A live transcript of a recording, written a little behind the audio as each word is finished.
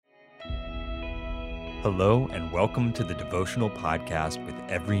Hello and welcome to the devotional podcast with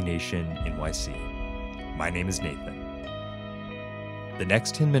Every Nation NYC. My name is Nathan. The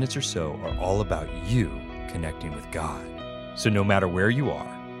next 10 minutes or so are all about you connecting with God. So no matter where you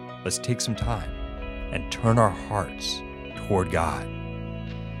are, let's take some time and turn our hearts toward God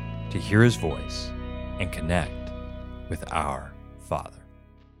to hear His voice and connect with our Father.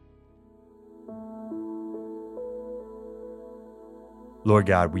 Lord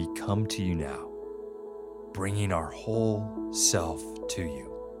God, we come to you now, bringing our whole self to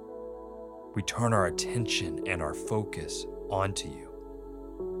you. We turn our attention and our focus onto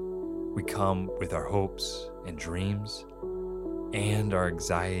you. We come with our hopes and dreams and our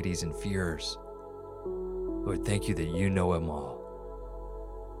anxieties and fears. Lord, thank you that you know them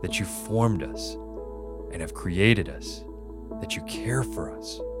all, that you formed us and have created us, that you care for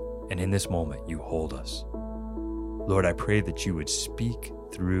us, and in this moment you hold us. Lord, I pray that you would speak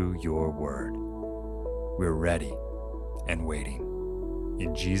through your word. We're ready and waiting.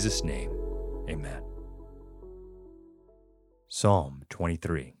 In Jesus' name, amen. Psalm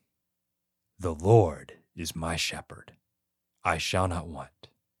 23. The Lord is my shepherd. I shall not want.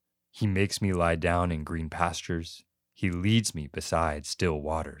 He makes me lie down in green pastures. He leads me beside still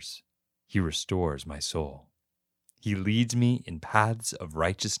waters. He restores my soul. He leads me in paths of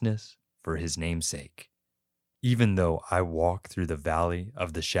righteousness for his name's sake. Even though I walk through the valley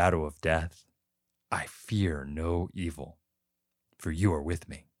of the shadow of death, I fear no evil, for you are with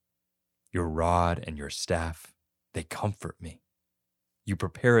me. Your rod and your staff, they comfort me. You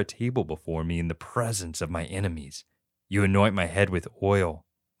prepare a table before me in the presence of my enemies. You anoint my head with oil.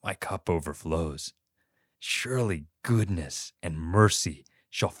 My cup overflows. Surely goodness and mercy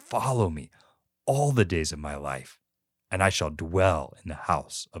shall follow me all the days of my life, and I shall dwell in the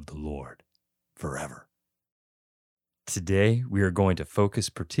house of the Lord forever. Today, we are going to focus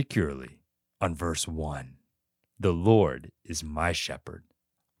particularly on verse 1. The Lord is my shepherd.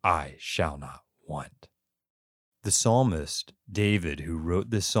 I shall not want. The psalmist, David, who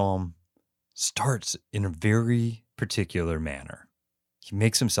wrote this psalm, starts in a very particular manner. He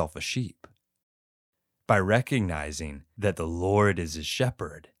makes himself a sheep. By recognizing that the Lord is his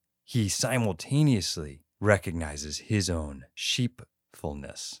shepherd, he simultaneously recognizes his own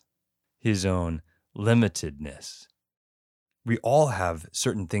sheepfulness, his own limitedness. We all have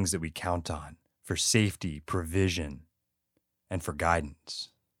certain things that we count on for safety, provision, and for guidance.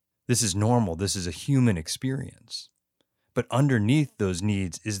 This is normal. This is a human experience. But underneath those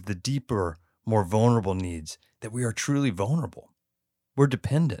needs is the deeper, more vulnerable needs that we are truly vulnerable. We're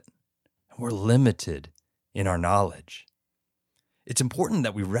dependent, and we're limited in our knowledge. It's important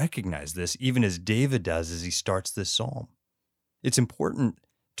that we recognize this, even as David does as he starts this psalm. It's important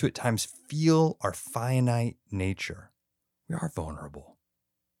to at times feel our finite nature. We are vulnerable.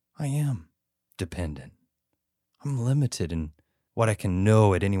 I am dependent. I'm limited in what I can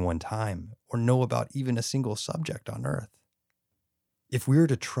know at any one time or know about even a single subject on earth. If we are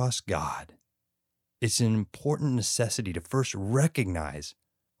to trust God, it's an important necessity to first recognize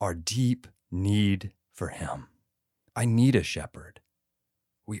our deep need for Him. I need a shepherd.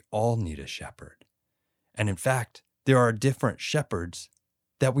 We all need a shepherd. And in fact, there are different shepherds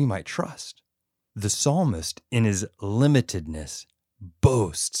that we might trust. The psalmist, in his limitedness,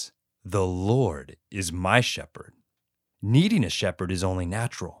 boasts, "The Lord is my shepherd." Needing a shepherd is only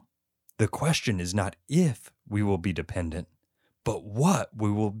natural. The question is not if we will be dependent, but what we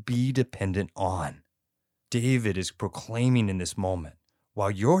will be dependent on. David is proclaiming in this moment,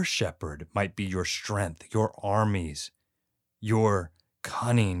 while your shepherd might be your strength, your armies, your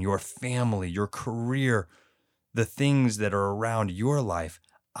cunning, your family, your career, the things that are around your life,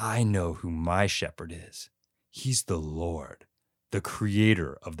 I know who my shepherd is. He's the Lord, the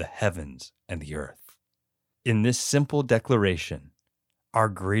creator of the heavens and the earth. In this simple declaration, our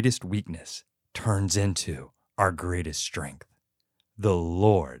greatest weakness turns into our greatest strength. The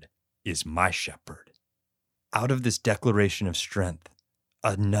Lord is my shepherd. Out of this declaration of strength,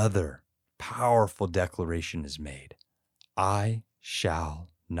 another powerful declaration is made. I shall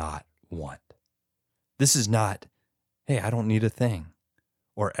not want. This is not, hey, I don't need a thing,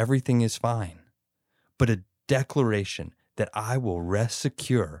 or everything is fine, but a declaration that I will rest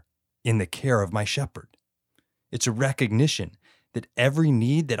secure in the care of my shepherd. It's a recognition that every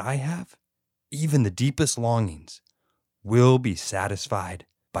need that I have, even the deepest longings, will be satisfied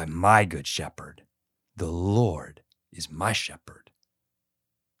by my good shepherd. The Lord is my shepherd.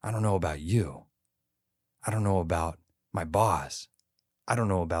 I don't know about you. I don't know about my boss. I don't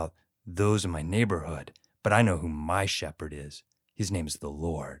know about those in my neighborhood, but I know who my shepherd is. His name is the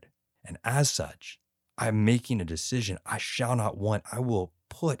Lord. And as such, I'm making a decision. I shall not want. I will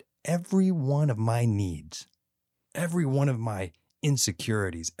put every one of my needs, every one of my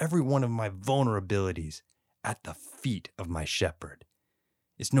insecurities, every one of my vulnerabilities at the feet of my shepherd.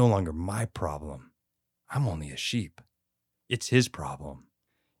 It's no longer my problem. I'm only a sheep. It's his problem.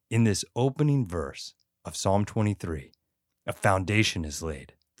 In this opening verse of Psalm 23, a foundation is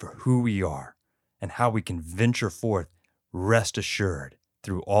laid for who we are and how we can venture forth, rest assured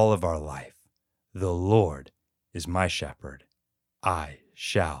through all of our life. The Lord is my shepherd. I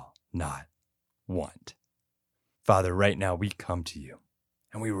shall not want. Father, right now we come to you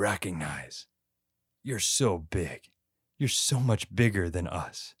and we recognize you're so big. You're so much bigger than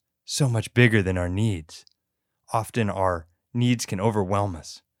us, so much bigger than our needs. Often our needs can overwhelm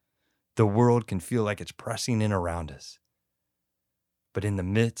us. The world can feel like it's pressing in around us. But in the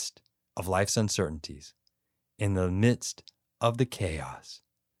midst of life's uncertainties, in the midst of the chaos,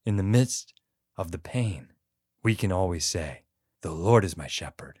 in the midst of the pain, we can always say, the Lord is my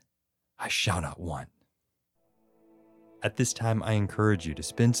shepherd. I shall not want. At this time, I encourage you to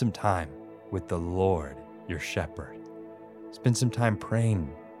spend some time with the Lord, your shepherd. Spend some time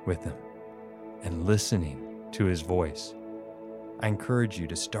praying with him and listening to his voice. I encourage you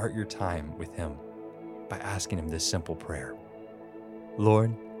to start your time with him by asking him this simple prayer.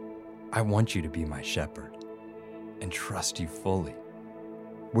 Lord, I want you to be my shepherd and trust you fully.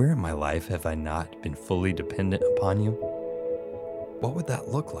 Where in my life have I not been fully dependent upon you? What would that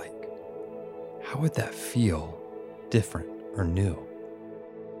look like? How would that feel different or new?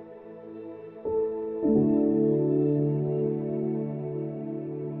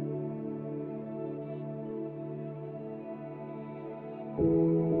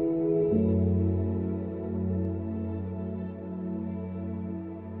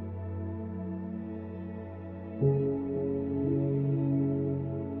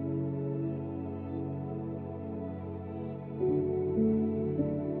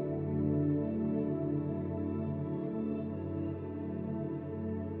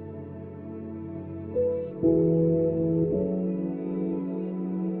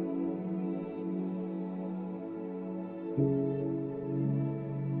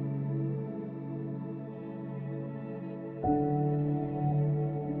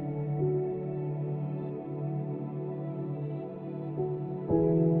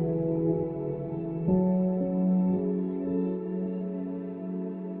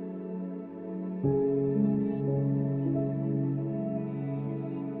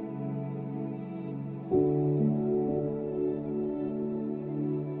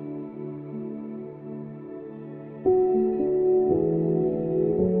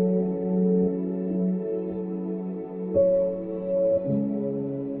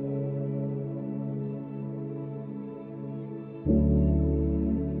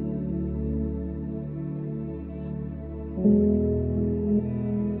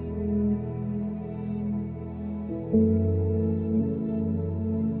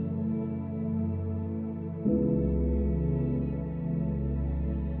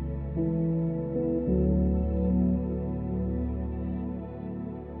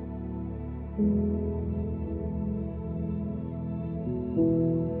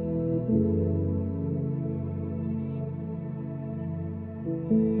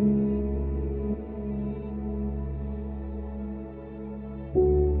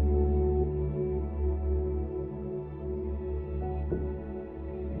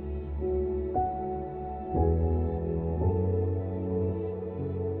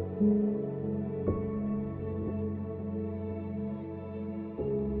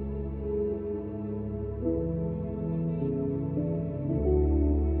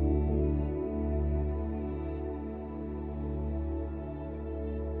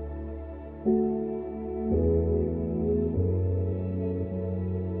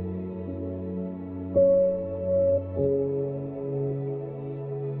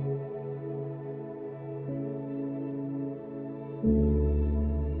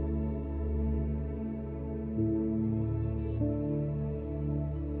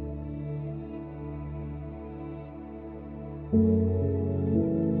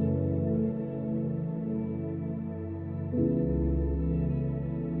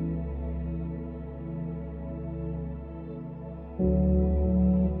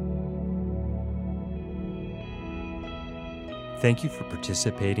 Thank you for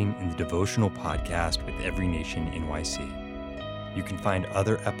participating in the devotional podcast with Every Nation NYC. You can find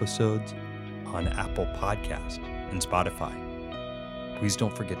other episodes on Apple Podcast and Spotify. Please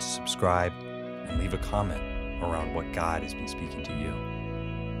don't forget to subscribe and leave a comment around what God has been speaking to you.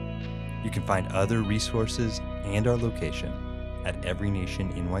 You can find other resources and our location at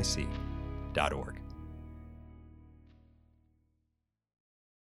everynationnyc.org.